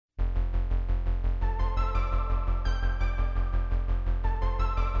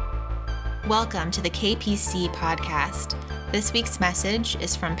Welcome to the KPC podcast. This week's message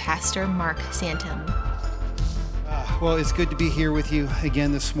is from Pastor Mark Santum. Well, it's good to be here with you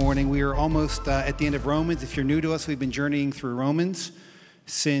again this morning. We are almost at the end of Romans. If you're new to us, we've been journeying through Romans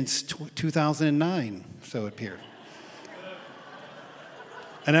since 2009, so it appeared.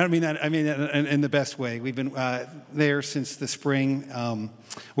 And I don't mean that, I mean in the best way. We've been there since the spring.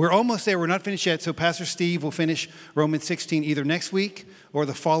 We're almost there. We're not finished yet. So Pastor Steve will finish Romans 16 either next week or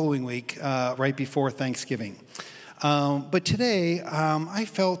the following week, right before Thanksgiving. But today, I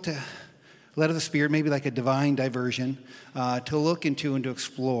felt led of the Spirit, maybe like a divine diversion, to look into and to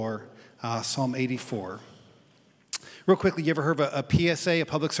explore Psalm 84. Real quickly, you ever heard of a PSA, a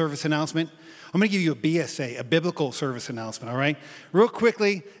public service announcement? I'm going to give you a BSA, a biblical service announcement, all right? Real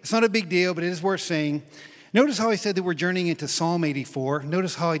quickly, it's not a big deal, but it is worth saying. Notice how I said that we're journeying into Psalm 84.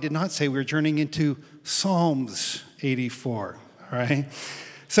 Notice how I did not say we're journeying into Psalms 84, all right?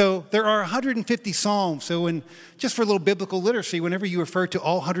 So there are 150 Psalms. So just for a little biblical literacy, whenever you refer to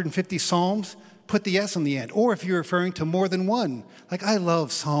all 150 Psalms, put the S on the end. Or if you're referring to more than one, like I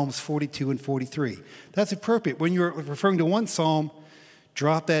love Psalms 42 and 43. That's appropriate. When you're referring to one Psalm,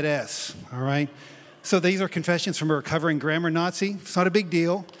 drop that S, all right? So these are confessions from a recovering grammar Nazi. It's not a big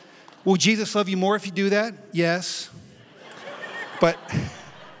deal. Will Jesus love you more if you do that? Yes. But,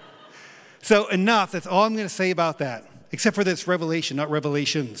 so enough. That's all I'm going to say about that. Except for this revelation, not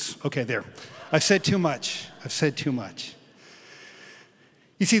revelations. Okay, there. I've said too much.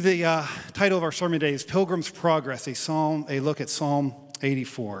 You see, the title of our sermon today is Pilgrim's Progress, a look at Psalm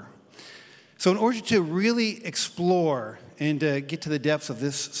 84. So in order to really explore and get to the depths of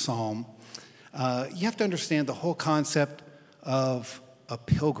this psalm, you have to understand the whole concept of a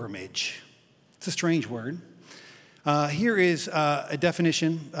pilgrimage. It's a strange word. Here is a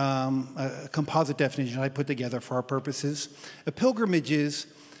definition, a composite definition I put together for our purposes. A pilgrimage is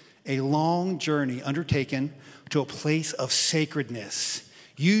a long journey undertaken to a place of sacredness,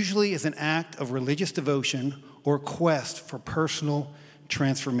 usually as an act of religious devotion or quest for personal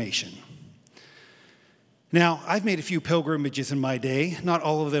transformation. Now, I've made a few pilgrimages in my day. Not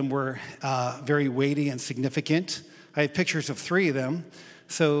all of them were very weighty and significant. I have pictures of 3 of them.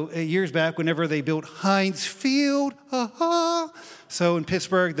 So years back, whenever they built Heinz Field, so in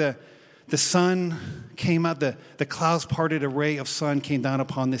Pittsburgh, the sun came out, the clouds parted, a ray of sun came down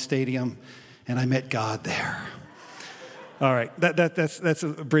upon the stadium, and I met God there. All right, that's a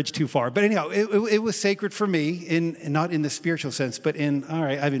bridge too far. But anyhow, it was sacred for me, not in the spiritual sense, but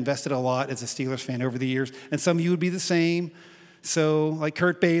I've invested a lot as a Steelers fan over the years, and some of you would be the same. So like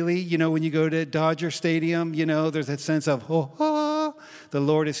Kurt Bailey, when you go to Dodger Stadium, there's that sense of, the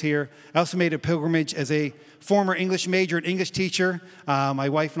Lord is here. I also made a pilgrimage as a former English major and English teacher. My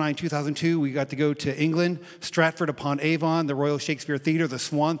wife and I in 2002, we got to go to England, Stratford-upon-Avon, the Royal Shakespeare Theatre, the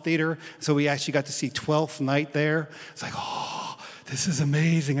Swan Theatre. So we actually got to see Twelfth Night there. It's like, this is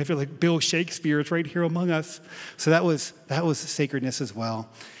amazing. I feel like Bill Shakespeare is right here among us. So that was sacredness as well.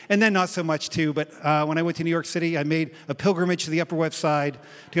 And then not so much too, but when I went to New York City, I made a pilgrimage to the Upper West Side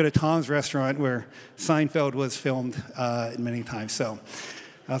to go to Tom's Restaurant where Seinfeld was filmed many times. So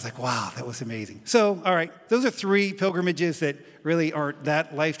I was like, wow, that was amazing. So, all right, those are 3 pilgrimages that really aren't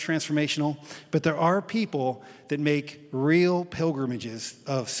that life transformational, but there are people that make real pilgrimages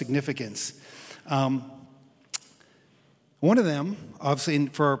of significance. One of them, obviously,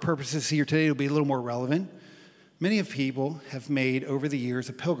 for our purposes here today, will be a little more relevant. Many of people have made over the years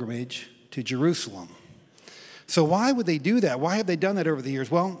a pilgrimage to Jerusalem. So why would they do that? Why have they done that over the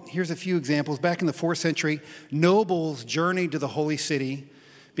years? Well, here's a few examples. Back in the 4th century, nobles journeyed to the holy city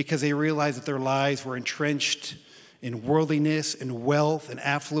because they realized that their lives were entrenched in worldliness and wealth and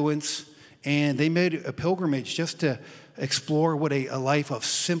affluence. And they made a pilgrimage just to explore what a life of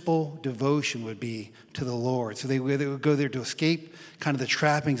simple devotion would be to the Lord. So they would go there to escape kind of the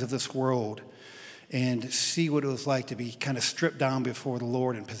trappings of this world and see what it was like to be kind of stripped down before the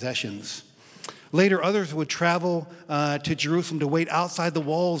Lord in possessions. Later, others would travel to Jerusalem to wait outside the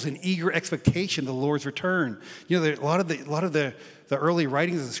walls in eager expectation of the Lord's return. A lot of the early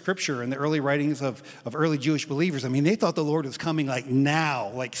writings of the Scripture and the early writings of early Jewish believers, they thought the Lord was coming like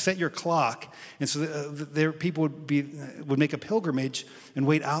now, like set your clock. And so their people would make a pilgrimage and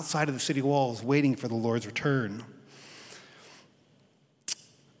wait outside of the city walls, waiting for the Lord's return.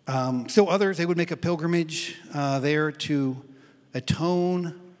 So others, they would make a pilgrimage there to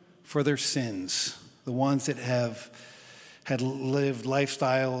atone for their sins, the ones that had lived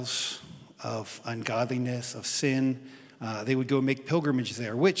lifestyles of ungodliness, of sin. They would go and make pilgrimages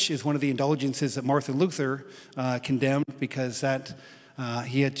there, which is one of the indulgences that Martin Luther condemned because that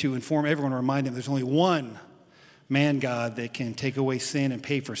he had to inform everyone, remind them there's only one man God that can take away sin and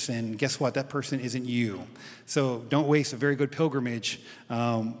pay for sin. And guess what? That person isn't you. So don't waste a very good pilgrimage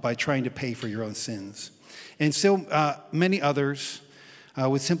by trying to pay for your own sins. And still many others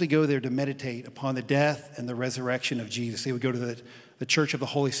would simply go there to meditate upon the death and the resurrection of Jesus. They would go to the Church of the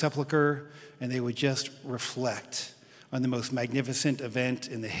Holy Sepulchre, and they would just reflect on the most magnificent event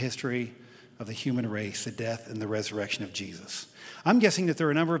in the history of the human race, the death and the resurrection of Jesus. I'm guessing that there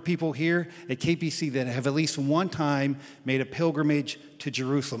are a number of people here at KPC that have at least one time made a pilgrimage to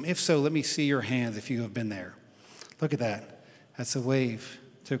Jerusalem. If so, let me see your hands if you have been there. Look at that. That's a wave.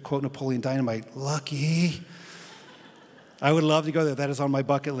 To quote Napoleon Dynamite, lucky. I would love to go there. That is on my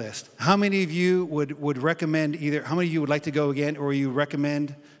bucket list. How many of you would recommend either, how many of you would like to go again, or you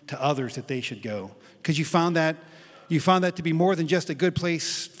recommend to others that they should go? Because you found that to be more than just a good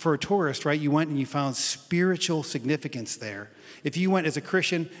place for a tourist, right? You went and you found spiritual significance there. If you went as a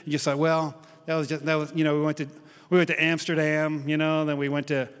Christian and you thought, well, we went to Amsterdam, then we went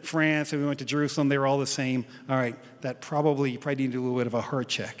to France and we went to Jerusalem. They were all the same. All right, you probably need to do a little bit of a heart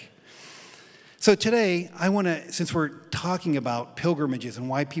check. So today, I want to, since we're talking about pilgrimages and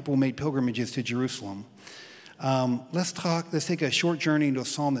why people made pilgrimages to Jerusalem, let's take a short journey into a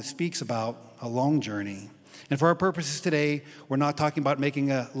psalm that speaks about a long journey. And for our purposes today, we're not talking about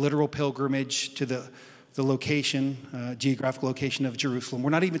making a literal pilgrimage to the location, geographic location of Jerusalem. We're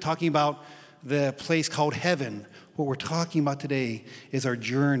not even talking about the place called heaven. What we're talking about today is our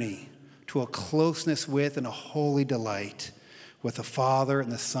journey to a closeness with and a holy delight with the Father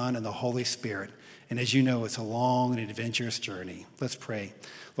and the Son and the Holy Spirit. And as you know, it's a long and adventurous journey. Let's pray.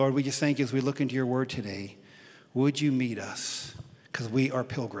 Lord, we just thank you as we look into your word today. Would you meet us? Because we are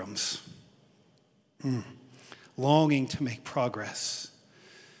pilgrims, longing to make progress.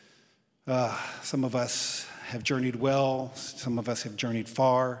 Some of us have journeyed well. Some of us have journeyed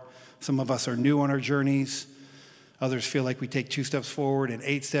far. Some of us are new on our journeys. Others feel like we take 2 steps forward and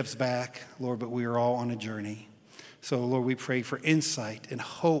 8 steps back. Lord, but we are all on a journey. So, Lord, we pray for insight and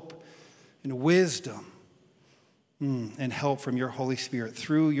hope and wisdom and help from your Holy Spirit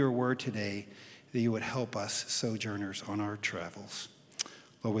through your word today, that you would help us sojourners on our travels.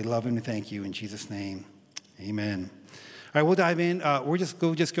 Lord, we love and thank you in Jesus' name. Amen. All right, we'll dive in.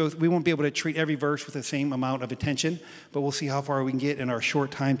 We won't be able to treat every verse with the same amount of attention, but we'll see how far we can get in our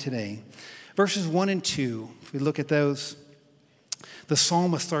short time today. Verses 1 and 2, if we look at those, the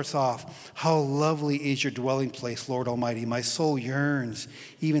psalmist starts off, "How lovely is your dwelling place, Lord Almighty. My soul yearns,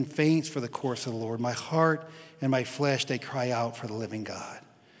 even faints for the course of the Lord. My heart and my flesh, they cry out for the living God."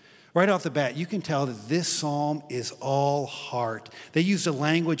 Right off the bat, you can tell that this psalm is all heart. They use the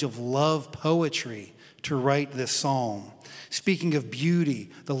language of love poetry to write this psalm, speaking of beauty,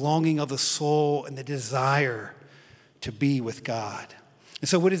 the longing of the soul, and the desire to be with God. And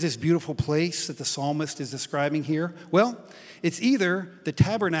so what is this beautiful place that the psalmist is describing here? Well, it's either the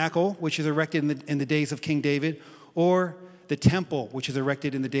tabernacle, which is erected in the days of King David, or the temple, which is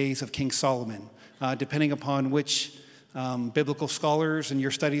erected in the days of King Solomon. Depending upon which biblical scholars and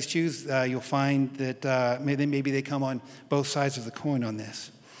your studies choose, you'll find that maybe they come on both sides of the coin on this.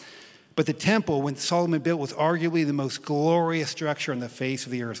 But the temple, when Solomon built, was arguably the most glorious structure on the face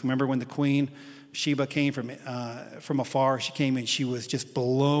of the earth. Remember when the queen Sheba came from afar? She came and she was just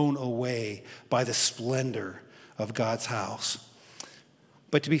blown away by the splendor of God's house.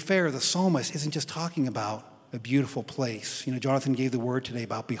 But to be fair, the psalmist isn't just talking about a beautiful place. Jonathan gave the word today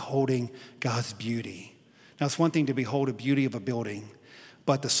about beholding God's beauty. Now, it's one thing to behold the beauty of a building,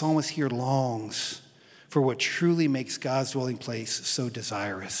 but the psalmist here longs for what truly makes God's dwelling place so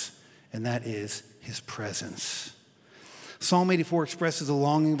desirous, and that is his presence. Psalm 84 expresses the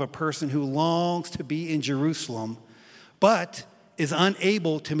longing of a person who longs to be in Jerusalem, but is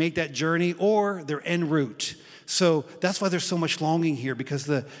unable to make that journey or their en route. So that's why there's so much longing here, because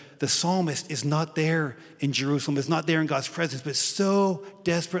the psalmist is not there in Jerusalem, is not there in God's presence, but so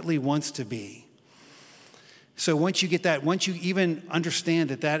desperately wants to be. So once you get that, once you even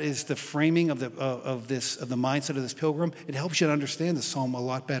understand that is the framing of the mindset of this pilgrim, it helps you to understand the psalm a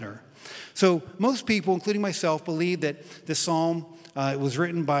lot better. So most people, including myself, believe that this psalm was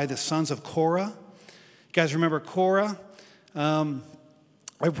written by the sons of Korah. You guys remember Korah?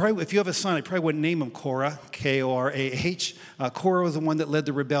 If you have a son, I probably wouldn't name him Korah, Korah. Korah was the one that led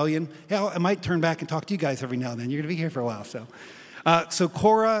the rebellion. Yeah, I might turn back and talk to you guys every now and then. You're going to be here for a while, So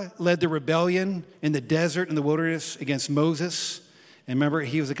Korah led the rebellion in the desert, in the wilderness, against Moses. And remember,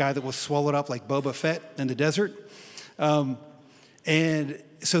 he was the guy that was swallowed up like Boba Fett in the desert. And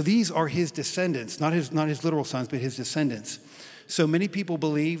so these are his descendants, not his literal sons, but his descendants. So many people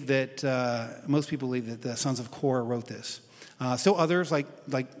believe that, most people believe that the sons of Korah wrote this. Still others, like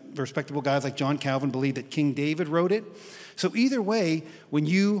respectable guys like John Calvin believe that King David wrote it. So either way, when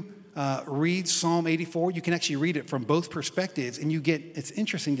you read Psalm 84, you can actually read it from both perspectives, and it's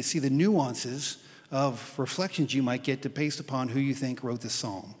interesting to see the nuances of reflections you might get based upon who you think wrote this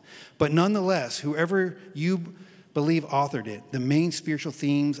psalm. But nonetheless, whoever you believe authored it, the main spiritual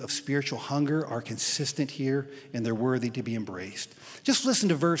themes of spiritual hunger are consistent here, and they're worthy to be embraced. Just listen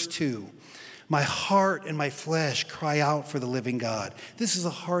to verse 2. My heart and my flesh cry out for the living God. This is a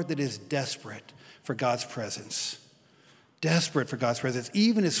heart that is desperate for God's presence. Desperate for God's presence.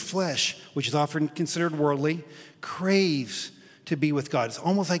 Even his flesh, which is often considered worldly, craves to be with God. It's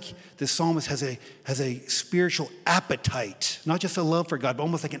almost like the psalmist has a spiritual appetite, not just a love for God, but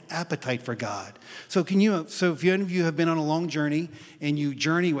almost like an appetite for God. So if any of you have been on a long journey and you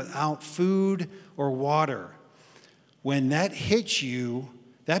journey without food or water, when that hits you,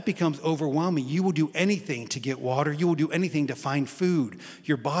 that becomes overwhelming. You will do anything to get water. You will do anything to find food.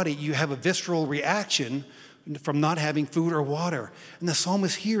 Your body, you have a visceral reaction from not having food or water. And the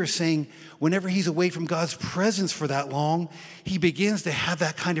psalmist here is saying whenever he's away from God's presence for that long, he begins to have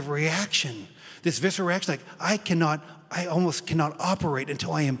that kind of reaction. This visceral reaction, like, I almost cannot operate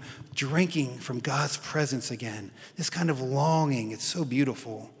until I am drinking from God's presence again. This kind of longing, it's so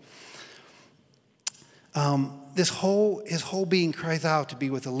beautiful. His whole being cries out to be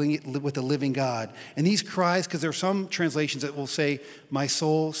with the living God. And these cries, because there are some translations that will say, my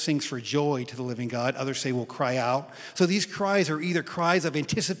soul sings for joy to the living God. Others say will cry out. So these cries are either cries of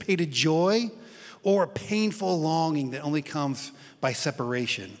anticipated joy or painful longing that only comes by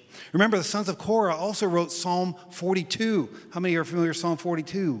separation. Remember, the sons of Korah also wrote Psalm 42. How many are familiar with Psalm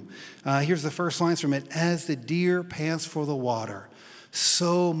 42? Here's the first lines from it. As the deer pants for the water,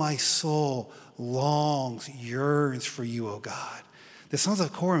 so my soul longs, yearns for you, O God. The sons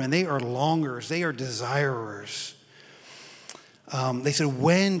of Korah, man, they are longers. They are desirers. They said,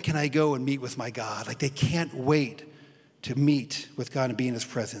 when can I go and meet with my God? Like they can't wait to meet with God and be in his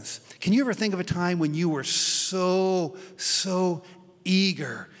presence. Can you ever think of a time when you were so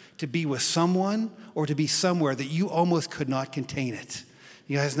eager to be with someone or to be somewhere that you almost could not contain it?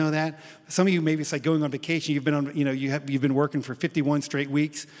 You guys know that? Some of you, maybe it's like going on vacation. You've been on, you've been working for 51 straight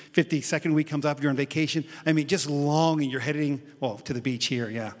weeks. 52nd week comes up, you're on vacation. I mean, just longing. You're heading, to the beach here.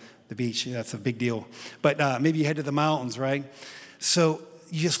 Yeah, the beach. That's a big deal. But maybe you head to the mountains, right? So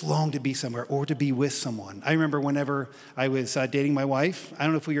you just long to be somewhere or to be with someone. I remember whenever I was dating my wife. I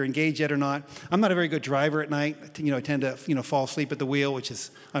don't know if we were engaged yet or not. I'm not a very good driver at night. I tend to, fall asleep at the wheel, which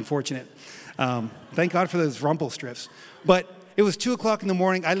is unfortunate. Thank God for those rumple strips. But it was 2 o'clock in the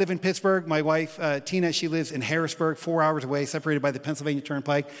morning. I live in Pittsburgh. My wife, Tina, she lives in Harrisburg, 4 hours away, separated by the Pennsylvania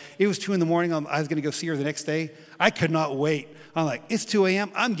Turnpike. It was 2 in the morning. I was going to go see her the next day. I could not wait. I'm like, it's 2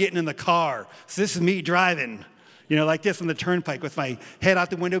 a.m. I'm getting in the car. So this is me driving, like this on the Turnpike with my head out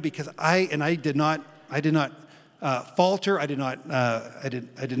the window because I did not falter. I did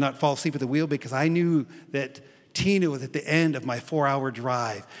not fall asleep at the wheel because I knew that Tina was at the end of my 4-hour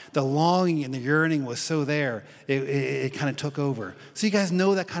drive. The longing and the yearning was so there, it kind of took over. So you guys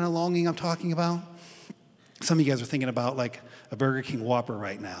know that kind of longing I'm talking about? Some of you guys are thinking about like a Burger King Whopper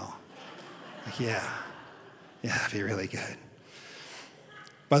right now. Like, yeah, it'd be really good.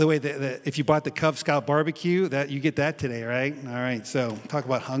 By the way, if you bought the Cub Scout barbecue, you get that today, right? All right, so talk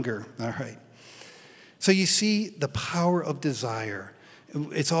about hunger. All right. So you see the power of desire.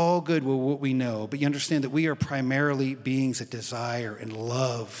 It's all good with what we know, but you understand that we are primarily beings that desire and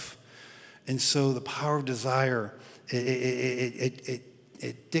love. And so the power of desire, it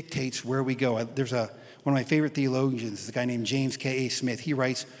dictates where we go. There's one of my favorite theologians, a guy named James K.A. Smith. He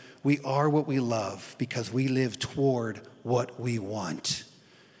writes, we are what we love because we live toward what we want.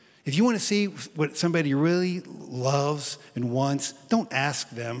 If you want to see what somebody really loves and wants, don't ask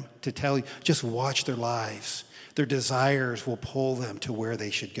them to tell you. Just watch their lives. Their desires will pull them to where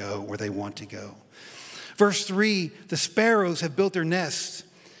they should go, where they want to go. Verse 3, the sparrows have built their nests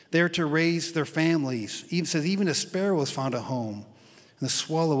there to raise their families. Even says, even a sparrow has found a home, and the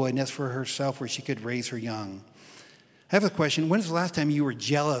swallow a nest for herself where she could raise her young. I have a question. When was the last time you were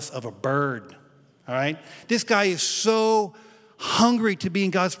jealous of a bird? All right? This guy is so hungry to be in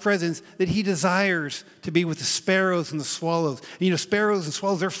God's presence that he desires to be with the sparrows and the swallows. And, sparrows and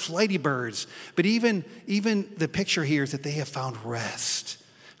swallows, they're flighty birds. But even the picture here is that they have found rest.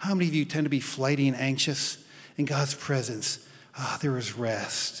 How many of you tend to be flighty and anxious? In God's presence, there is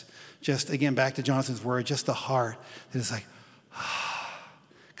rest. Just, again, back to Jonathan's word, just the heart that is like,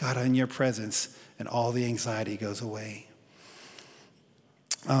 God, in your presence, and all the anxiety goes away.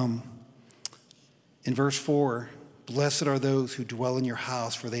 In verse 4, blessed are those who dwell in your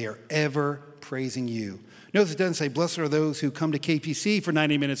house, for they are ever praising you. Notice it doesn't say, blessed are those who come to KPC for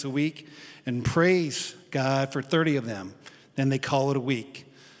 90 minutes a week and praise God for 30 of them. Then they call it a week.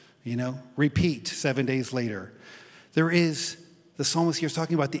 Repeat 7 days later. The psalmist here is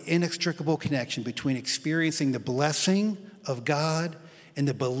talking about the inextricable connection between experiencing the blessing of God and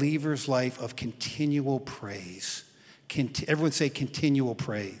the believer's life of continual praise. Everyone say continual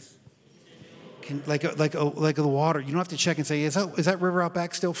praise. Like the water. You don't have to check and say, is that river out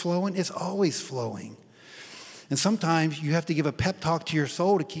back still flowing? It's always flowing. And sometimes you have to give a pep talk to your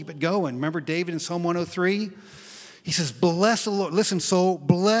soul to keep it going. Remember David in Psalm 103? He says, bless the Lord. Listen, soul,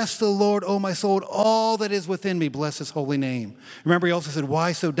 bless the Lord, O my soul, and all that is within me. Bless his holy name. Remember, he also said,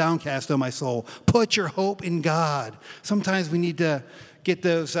 why so downcast, O my soul? Put your hope in God. Sometimes we need to get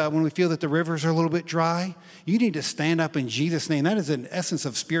those, when we feel that the rivers are a little bit dry, you need to stand up in Jesus' name. That is an essence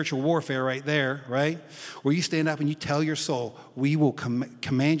of spiritual warfare right there, right? Where you stand up and you tell your soul, we will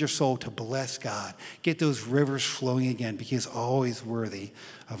command your soul to bless God. Get those rivers flowing again, because he's always worthy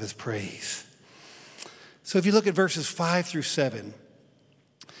of his praise. So if you look at verses 5 through 7,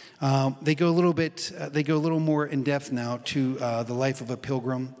 they go a little more in depth now to the life of a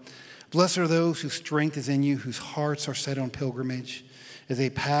pilgrim. Blessed are those whose strength is in you, whose hearts are set on pilgrimage. As they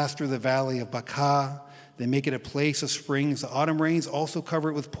pass through the valley of Baca, they make it a place of springs. The autumn rains also cover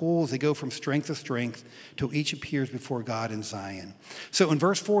it with pools. They go from strength to strength till each appears before God in Zion. So in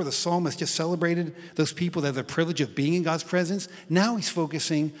verse 4, the psalmist just celebrated those people that have the privilege of being in God's presence. Now he's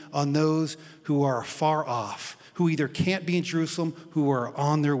focusing on those who are far off, who either can't be in Jerusalem, who are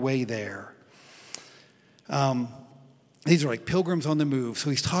on their way there. These are like pilgrims on the move. So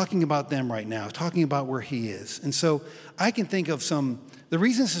he's talking about them right now, talking about where he is. And so I can think of the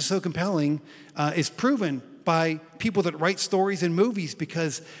reason this is so compelling is proven by people that write stories and movies,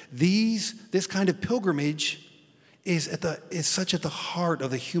 because this kind of pilgrimage is such at the heart of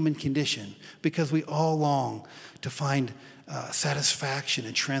the human condition, because we all long to find satisfaction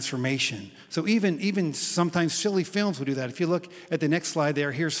and transformation. So even sometimes silly films will do that. If you look at the next slide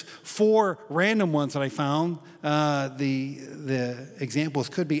there, here's 4 random ones that I found. The examples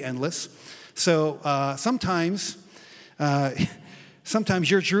could be endless. So sometimes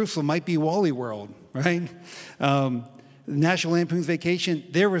your Jerusalem might be Wally World, right? National Lampoon's Vacation,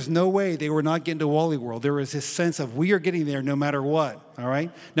 there was no way they were not getting to Wally World. There was this sense of we are getting there no matter what, all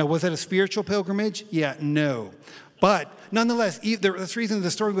right? Now, was that a spiritual pilgrimage? Yeah, no. But nonetheless, the reason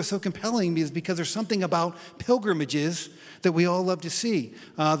the story was so compelling is because there's something about pilgrimages that we all love to see.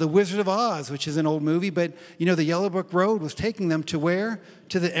 The Wizard of Oz, which is an old movie, but the Yellow Brick Road was taking them to where?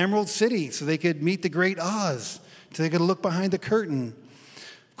 To the Emerald City, so they could meet the great Oz, so they could look behind the curtain.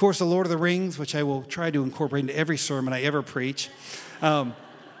 Of course, the Lord of the Rings, which I will try to incorporate into every sermon I ever preach.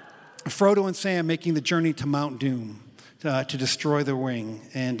 Frodo and Sam making the journey to Mount Doom to destroy the ring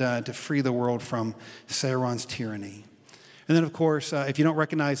and to free the world from Sauron's tyranny. And then, of course, if you don't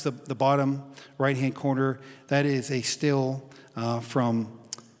recognize the bottom right-hand corner, that is a still from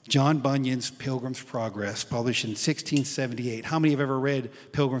John Bunyan's Pilgrim's Progress, published in 1678. How many have ever read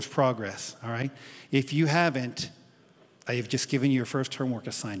Pilgrim's Progress? All right. If you haven't, I have just given you your first homework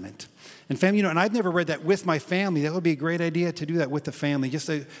assignment. And family, and I've never read that with my family. That would be a great idea to do that with the family. Just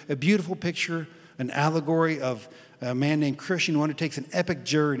a beautiful picture, an allegory of a man named Christian who undertakes an epic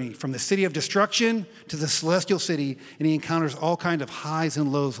journey from the city of destruction to the celestial city, and he encounters all kinds of highs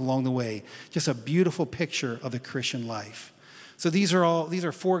and lows along the way. Just a beautiful picture of the Christian life. So these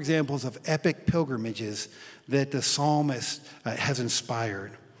are 4 examples of epic pilgrimages that the psalmist has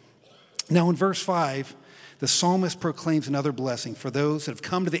inspired. Now in verse 5, the psalmist proclaims another blessing for those that have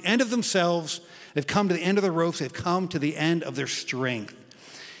come to the end of themselves, they've come to the end of their ropes, they've come to the end of their strength.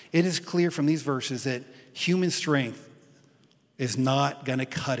 It is clear from these verses that human strength is not going to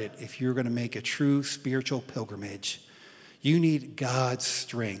cut it if you're going to make a true spiritual pilgrimage. You need God's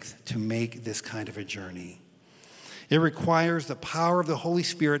strength to make this kind of a journey. It requires the power of the Holy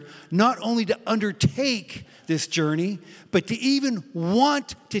Spirit not only to undertake this journey, but to even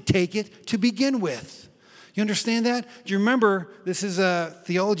want to take it to begin with. You understand that? Do you remember, this is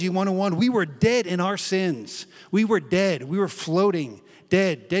Theology 101, we were dead in our sins. We were dead. We were floating.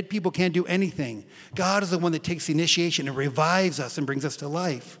 Dead. Dead people can't do anything. God is the one that takes the initiation and revives us and brings us to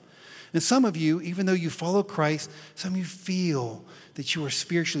life. And some of you, even though you follow Christ, some of you feel that you are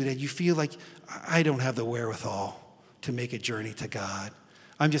spiritually dead. You feel like, I don't have the wherewithal to make a journey to God.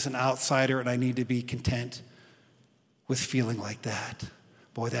 I'm just an outsider and I need to be content with feeling like that.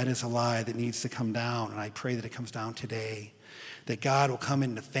 Boy, that is a lie that needs to come down, and I pray that it comes down today. That God will come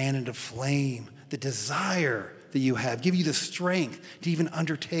in to fan into flame the desire that you have, give you the strength to even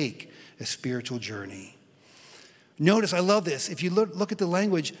undertake a spiritual journey. Notice, I love this. If you look at the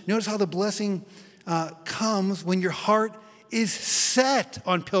language, notice how the blessing comes when your heart is set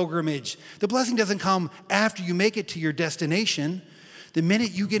on pilgrimage. The blessing doesn't come after you make it to your destination. The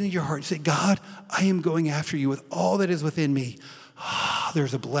minute you get in your heart and say, God, I am going after you with all that is within me,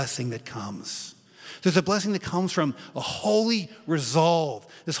 there's a blessing that comes. There's a blessing that comes from a holy resolve,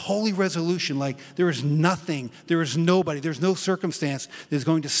 this holy resolution, like there is nothing, there is nobody, there's no circumstance that is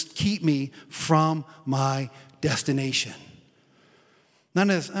going to keep me from my destination. None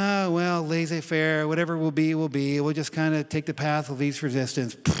of this, laissez-faire, whatever will be, will be. We'll just kind of take the path of least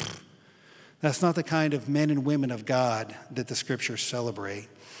resistance. That's not the kind of men and women of God that the scriptures celebrate.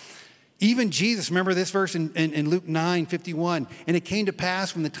 Even Jesus, remember this verse in Luke 9:51. And it came to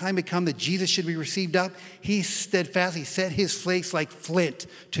pass when the time had come that Jesus should be received up, he steadfastly set his face like flint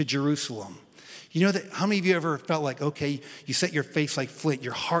to Jerusalem. You know that? How many of you ever felt like, okay, you set your face like flint,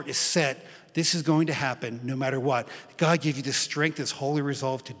 your heart is set, this is going to happen no matter what. God gave you the strength, this holy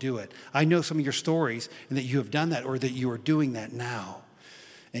resolve to do it. I know some of your stories and that you have done that or that you are doing that now.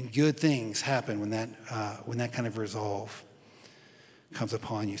 And good things happen when that kind of resolve comes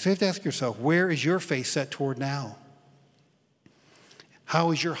upon you. So you have to ask yourself, where is your face set toward now?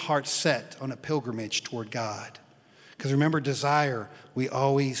 How is your heart set on a pilgrimage toward God? Because remember, desire,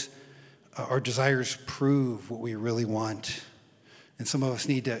 our desires prove what we really want. And some of us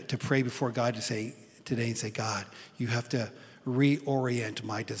need to pray before God today and say, God, you have to reorient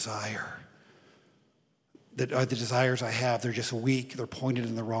my desire. The desires I have, they're just weak. They're pointed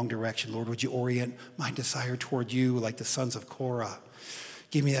in the wrong direction. Lord, would you orient my desire toward you like the sons of Korah?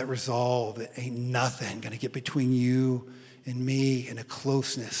 Give me that resolve that ain't nothing going to get between you and me and a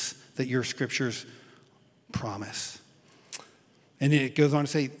closeness that your scriptures promise. And it goes on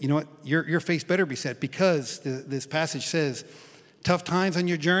to say, you know what? Your face better be set because this passage says, tough times on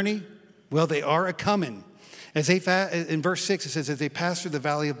your journey, well, they are a-coming. In verse 6, it says, as they pass through the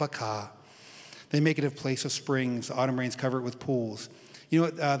valley of Baca, they make it a place of springs. The autumn rains cover it with pools. You know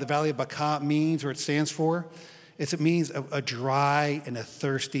what the valley of Baca means or it stands for? It means a dry and a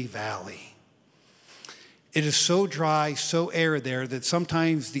thirsty valley. It is so dry, so arid there that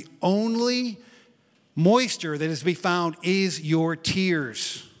sometimes the only moisture that is to be found is your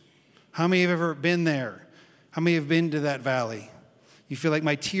tears. How many have ever been there? How many have been to that valley? You feel like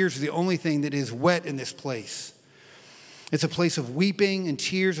my tears are the only thing that is wet in this place. It's a place of weeping and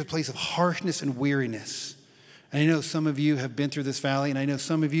tears, a place of harshness and weariness. And I know some of you have been through this valley, and I know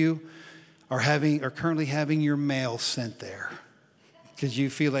some of you are currently having your mail sent there because you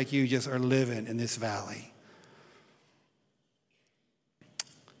feel like you just are living in this valley.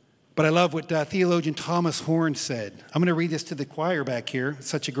 But I love what theologian Thomas Horn said. I'm going to read this to the choir back here. It's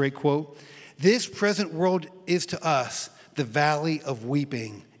such a great quote. This present world is to us the valley of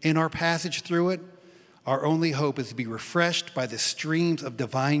weeping. In our passage through it, our only hope is to be refreshed by the streams of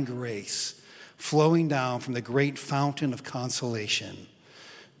divine grace flowing down from the great fountain of consolation.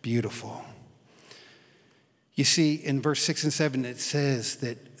 Beautiful. You see, in verse 6 and 7, it says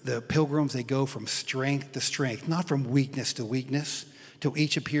that the pilgrims, they go from strength to strength, not from weakness to weakness, till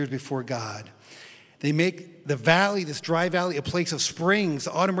each appears before God. They make the valley, this dry valley, a place of springs.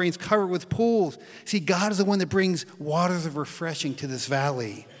 The autumn rains cover it with pools. See, God is the one that brings waters of refreshing to this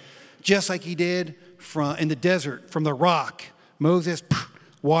valley. Just like he did in the desert, from the rock. Moses,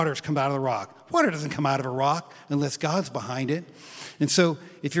 waters come out of the rock. Water doesn't come out of a rock unless God's behind it. And so,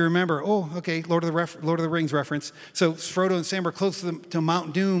 if you remember, Lord of the Rings reference. So Frodo and Sam are close to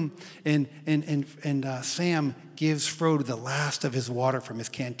Mount Doom, and Sam gives Frodo the last of his water from his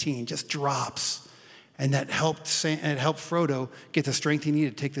canteen, just drops, and that helped Frodo get the strength he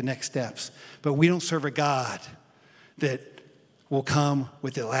needed to take the next steps. But we don't serve a God that will come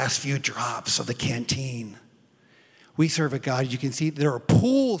with the last few drops of the canteen. We serve a God, you can see, there are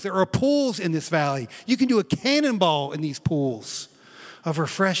pools in this valley. You can do a cannonball in these pools of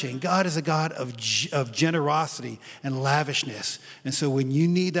refreshing. God is a God of generosity and lavishness. And so when you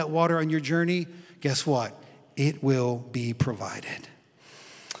need that water on your journey, guess what? It will be provided.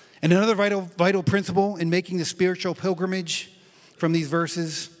 And another vital principle in making the spiritual pilgrimage from these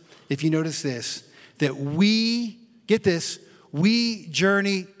verses, if you notice this, that we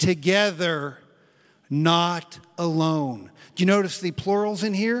journey together, not alone. Do you notice the plurals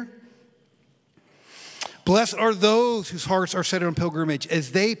in here? Blessed are those whose hearts are set on pilgrimage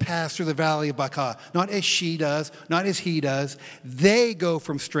as they pass through the valley of Baca. Not as she does, not as he does. They go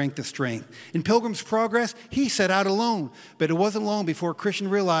from strength to strength. In Pilgrim's Progress, he set out alone. But it wasn't long before a Christian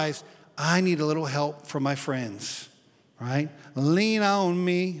realized, I need a little help from my friends, right? Lean on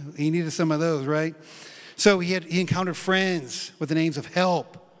me. He needed some of those, right? So he encountered friends with the names of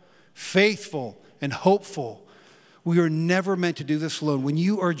Help, Faithful, and Hopeful. We are never meant to do this alone. When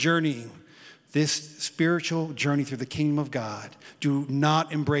you are journeying this spiritual journey through the kingdom of God, do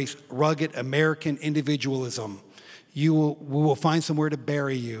not embrace rugged American individualism. We will find somewhere to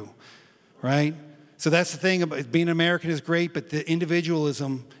bury you, right? So that's the thing about being an American is great, but the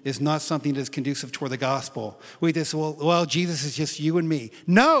individualism is not something that's conducive toward the gospel. We just, well, Jesus is just you and me.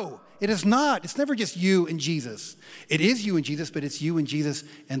 No, it is not. It's never just you and Jesus. It is you and Jesus, but it's you and Jesus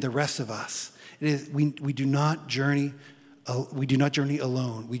and the rest of us. It is, we do not journey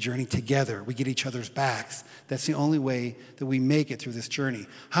alone. We journey together. We get each other's backs. That's the only way that we make it through this journey.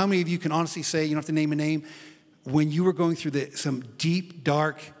 How many of you can honestly say, you don't have to name a name, when you were going through some deep,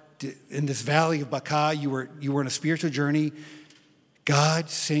 dark, in this valley of Baca, you were in a spiritual journey, God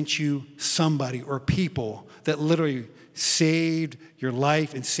sent you somebody or people that literally saved your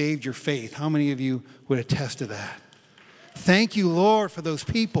life and saved your faith. How many of you would attest to that? Thank you, Lord, for those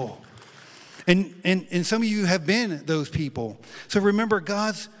people. And some of you have been those people. So remember,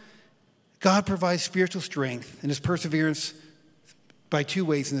 God provides spiritual strength and his perseverance by two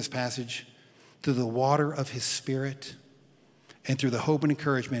ways in this passage: through the water of his Spirit and through the hope and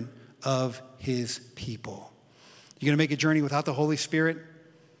encouragement of his people. You're going to make a journey without the Holy Spirit,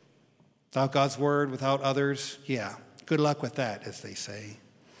 without God's word, without others? Yeah, good luck with that, as they say.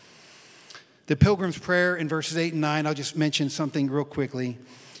 The Pilgrim's Prayer in verses 8 and 9, I'll just mention something real quickly.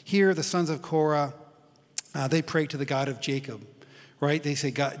 Here, the sons of Korah, they pray to the God of Jacob, right? They say,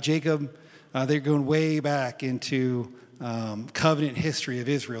 God, Jacob, they're going way back into covenant history of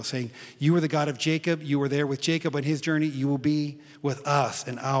Israel, saying, you were the God of Jacob. You were there with Jacob on his journey. You will be with us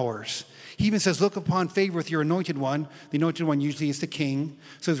and ours. He even says, look upon favor with your anointed one. The anointed one usually is the king.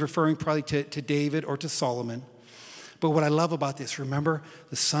 So he's referring probably to David or to Solomon. But what I love about this, remember,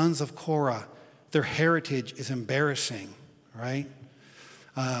 the sons of Korah, their heritage is embarrassing, right?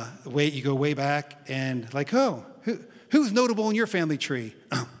 You go way back and like, who's notable in your family tree?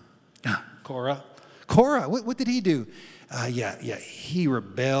 Korah. Korah, what did he do? He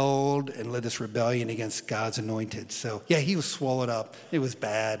rebelled and led this rebellion against God's anointed. So, he was swallowed up. It was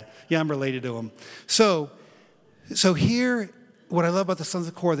bad. Yeah, I'm related to him. So here, what I love about the sons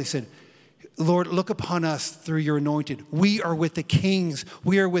of Korah, they said, Lord, look upon us through your anointed. We are with the kings.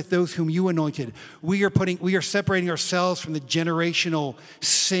 We are with those whom you anointed. We are separating ourselves from the generational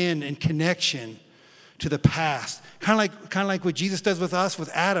sin and connection to the past. Kind of like what Jesus does with us, with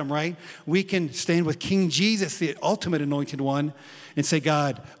Adam, right? We can stand with King Jesus, the ultimate anointed one, and say,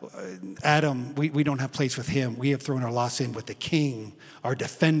 God, Adam, we don't have place with him. We have thrown our lots in with the King, our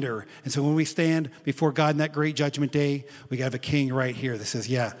defender. And so when we stand before God in that great judgment day, we have a king right here that says,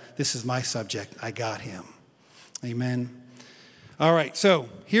 this is my subject. I got him. Amen. All right, so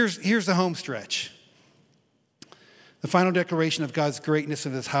here's the home stretch. The final declaration of God's greatness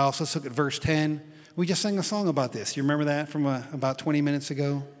of his house. Let's look at verse 10. We just sang a song about this. You remember that from about 20 minutes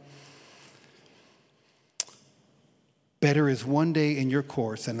ago? Better is one day in your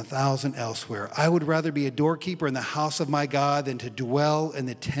courts than 1,000 elsewhere. I would rather be a doorkeeper in the house of my God than to dwell in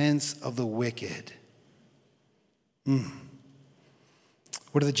the tents of the wicked.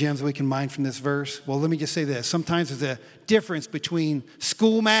 What are the gems we can mine from this verse? Well, let me just say this. Sometimes there's a difference between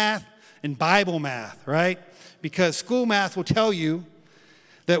school math and Bible math, right? Because school math will tell you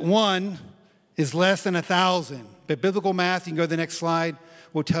that one is less than 1,000. But biblical math, you can go to the next slide,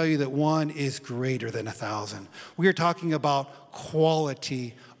 will tell you that one is greater than 1,000. We are talking about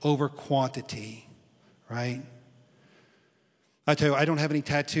quality over quantity, right? I tell you, I don't have any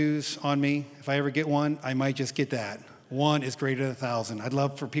tattoos on me. If I ever get one, I might just get that. One is greater than 1,000. I'd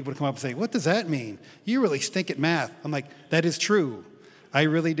love for people to come up and say, what does that mean? You really stink at math. I'm like, that is true. I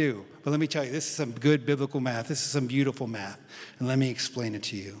really do. But let me tell you, this is some good biblical math. This is some beautiful math. And let me explain it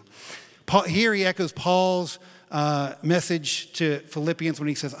to you. Here he echoes Paul's message to Philippians when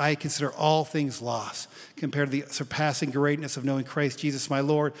he says, I consider all things lost compared to the surpassing greatness of knowing Christ Jesus my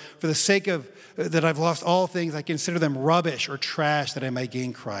Lord. For the sake of that I've lost all things, I consider them rubbish or trash that I may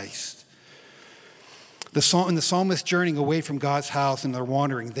gain Christ. In the psalmist's journeying away from God's house and their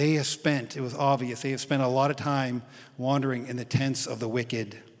wandering, it was obvious, they have spent a lot of time wandering in the tents of the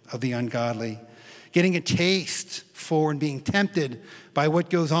wicked, of the ungodly, getting a taste for and being tempted by what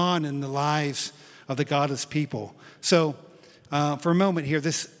goes on in the lives of the godless people. So for a moment here,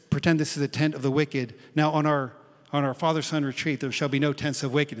 pretend this is the tent of the wicked. Now on our Father-Son retreat, there shall be no tents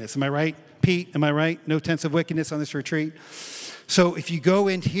of wickedness. Am I right? Pete, am I right? No tents of wickedness on this retreat. So if you go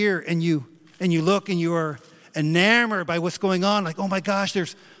in here and you look and you are enamored by what's going on, like, oh my gosh,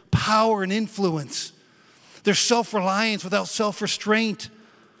 there's power and influence. There's self-reliance without self-restraint,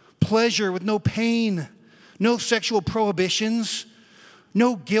 pleasure with no pain, no sexual prohibitions,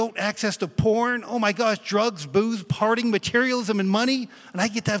 no guilt, access to porn, oh my gosh, drugs, booze, partying, materialism, and money, and I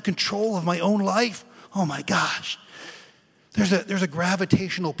get to have control of my own life. Oh my gosh. There's a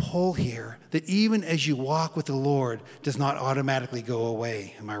gravitational pull here that even as you walk with the Lord does not automatically go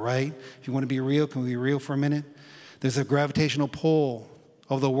away. Am I right? If you want to be real, can we be real for a minute? There's a gravitational pull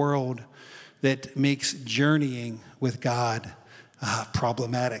of the world that makes journeying with God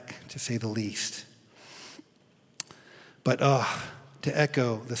problematic, to say the least. But to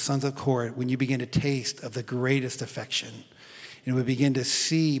echo the sons of Korah, when you begin to taste of the greatest affection, and we begin to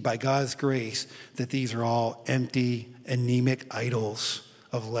see by God's grace that these are all empty, anemic idols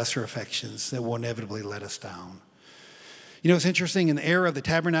of lesser affections that will inevitably let us down. You know, it's interesting, in the era of the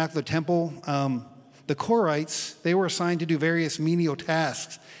tabernacle, the temple, the Korahites, they were assigned to do various menial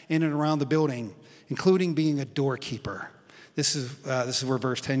tasks in and around the building, including being a doorkeeper. This is where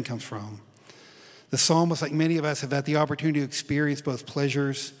verse 10 comes from. The psalmist, like many of us, have had the opportunity to experience both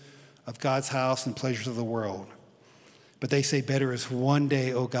pleasures of God's house and pleasures of the world. But they say, better is one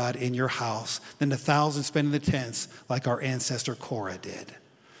day, O God, in your house than 1,000 spent in the tents like our ancestor Korah did.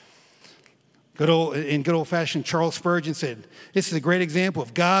 Good old-fashioned Charles Spurgeon said, this is a great example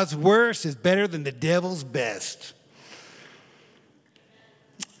of God's worst is better than the devil's best.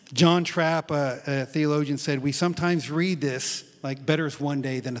 John Trapp, a theologian, said, we sometimes read this like better is one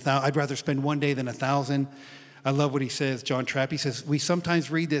day than 1,000. I'd rather spend one day than 1,000. I love what he says, John Trapp. He says, we sometimes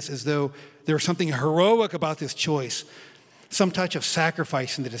read this as though there's something heroic about this choice, some touch of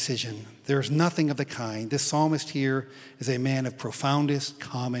sacrifice in the decision. There's nothing of the kind. This psalmist here is a man of profoundest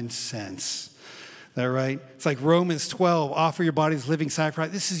common sense. Is that right? It's like Romans 12, offer your bodies living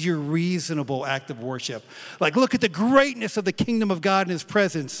sacrifice. This is your reasonable act of worship. Like, look at the greatness of the kingdom of God in his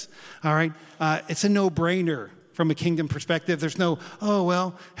presence. All right? It's a no-brainer from a kingdom perspective. There's no,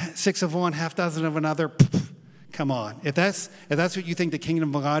 6 of one, half dozen of another. Come on. If that's what you think the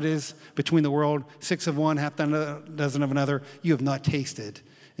kingdom of God is between the world, 6 of one, half dozen of another, you have not tasted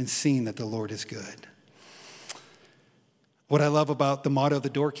and seen that the Lord is good. What I love about the motto of the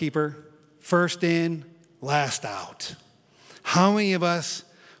doorkeeper, first in, last out. How many of us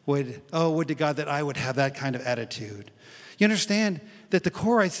would to God that I would have that kind of attitude? You understand that the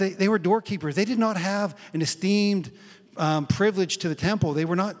Korahites, they were doorkeepers. They did not have an esteemed privilege to the temple. They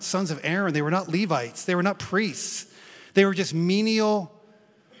were not sons of Aaron. They were not Levites. They were not priests. They were just menial.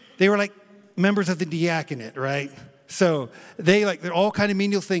 They were like members of the diaconate, right? So they're all kind of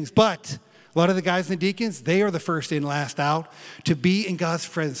menial things. But a lot of the guys and the deacons, they are the first in, last out. To be in God's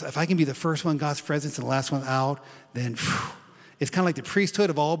presence, if I can be the first one in God's presence and the last one out, then it's kind of like the priesthood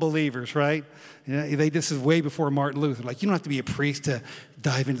of all believers, right? You know, this is way before Martin Luther. Like, you don't have to be a priest to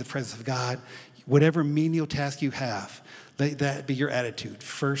dive into the presence of God. Whatever menial task you have, let that be your attitude.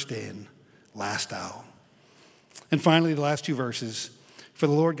 First in, last out. And finally, the last two verses. For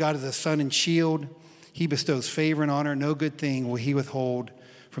the Lord God is a sun and shield. He bestows favor and honor. No good thing will he withhold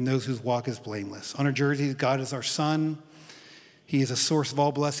from those whose walk is blameless. On our jerseys, God is our sun. He is a source of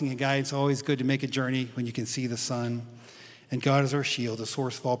all blessing and guidance. It's always good to make a journey when you can see the sun. And God is our shield, a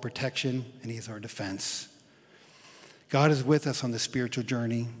source of all protection, and he is our defense. God is with us on the spiritual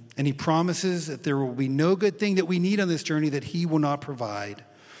journey, and he promises that there will be no good thing that we need on this journey that he will not provide.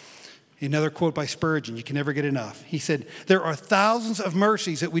 Another quote by Spurgeon, you can never get enough. He said, there are thousands of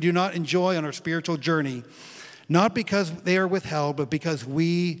mercies that we do not enjoy on our spiritual journey, not because they are withheld, but because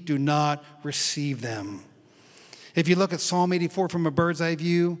we do not receive them. If you look at Psalm 84 from a bird's eye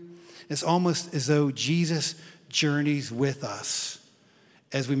view, it's almost as though Jesus journeys with us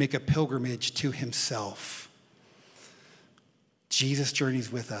as we make a pilgrimage to himself. Jesus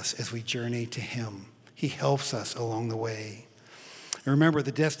journeys with us as we journey to him. He helps us along the way. And remember,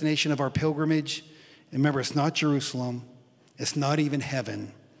 the destination of our pilgrimage, remember, it's not Jerusalem. It's not even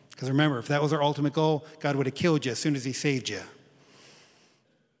heaven. Because remember, if that was our ultimate goal, God would have killed you as soon as he saved you.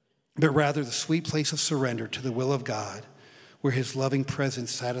 But rather the sweet place of surrender to the will of God, where his loving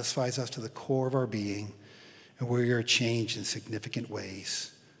presence satisfies us to the core of our being, and where we are changed in significant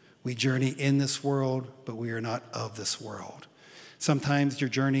ways. We journey in this world, but we are not of this world. Sometimes your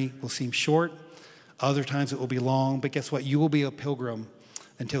journey will seem short. Other times it will be long. But guess what? You will be a pilgrim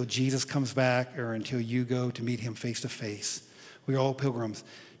until Jesus comes back or until you go to meet him face to face. We are all pilgrims.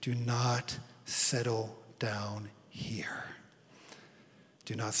 Do not settle down here.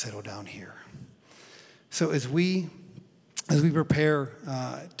 Do not settle down here. So as we prepare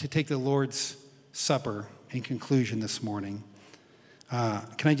to take the Lord's Supper in conclusion this morning, can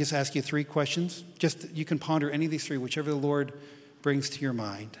I just ask you 3 questions? Just you can ponder any of these 3, whichever the Lord brings to your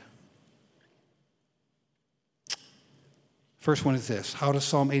mind. First one is this: how does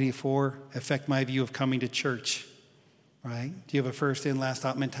Psalm 84 affect my view of coming to church right? Do you have a first in, last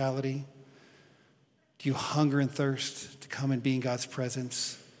out mentality? Do you hunger and thirst to come and be in God's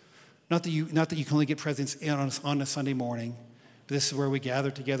presence? Not that you can only get presence on a Sunday morning, but this is where we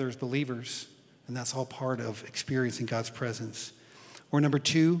gather together as believers, and that's all part of experiencing God's presence. Or number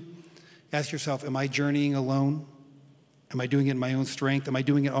 2, ask yourself, am I journeying alone? Am I doing it in my own strength? Am I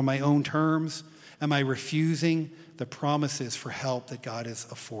doing it on my own terms? Am I refusing the promises for help that God is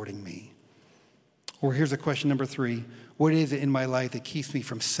affording me? Or here's a question number 3. What is it in my life that keeps me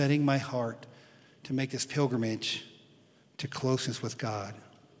from setting my heart to make this pilgrimage to closeness with God?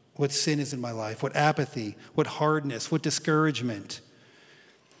 What sin is in my life? What apathy? What hardness? What discouragement?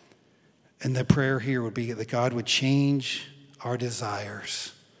 And the prayer here would be that God would change our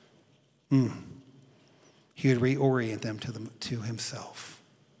desires. He would reorient them to himself.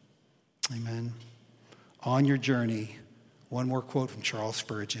 Amen. On your journey, one more quote from Charles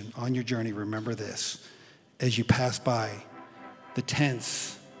Spurgeon. On your journey, remember this. As you pass by the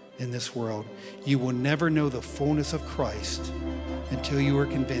tents in this world, you will never know the fullness of Christ until you are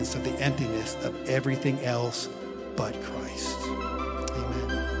convinced of the emptiness of everything else but Christ.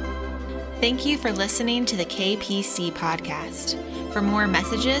 Amen. Thank you for listening to the KPC podcast. For more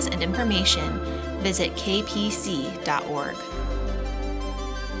messages and information, visit kpc.org.